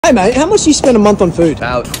Hey mate, how much do you spend a month on food?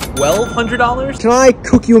 About $1,200? Can I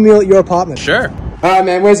cook you a meal at your apartment? Sure. Alright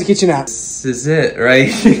man, where's the kitchen at? This is it, right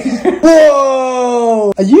here.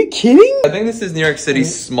 Whoa! Are you kidding? I think this is New York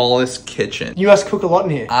City's smallest kitchen. You must cook a lot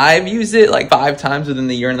in here. I've used it like 5 times within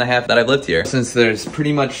the 1.5 years that I've lived here. Since there's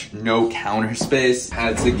pretty much no counter space, I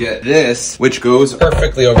had to get this, which goes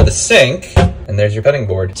perfectly over the sink. And there's your cutting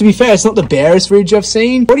board. To be fair, it's not the barest fridge I've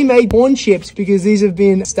seen. Already made corn chips because these have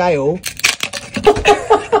been stale.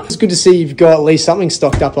 It's good to see you've got at least something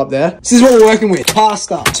stocked up there. This is what we're working with.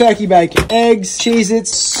 Pasta, turkey bacon, eggs,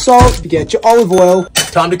 Cheez-Its, salt. You get your olive oil.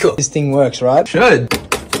 Time to cook. This thing works, right? Should.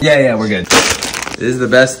 Yeah, we're good. This is the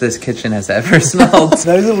best this kitchen has ever smelled.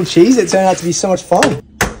 Those little Cheez-Its turn out to be so much fun.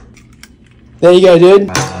 There you go,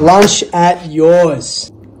 dude. Lunch at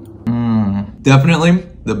yours. Definitely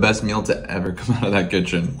the best meal to ever come out of that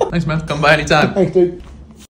kitchen. Thanks, man. Come by anytime. Thanks, dude.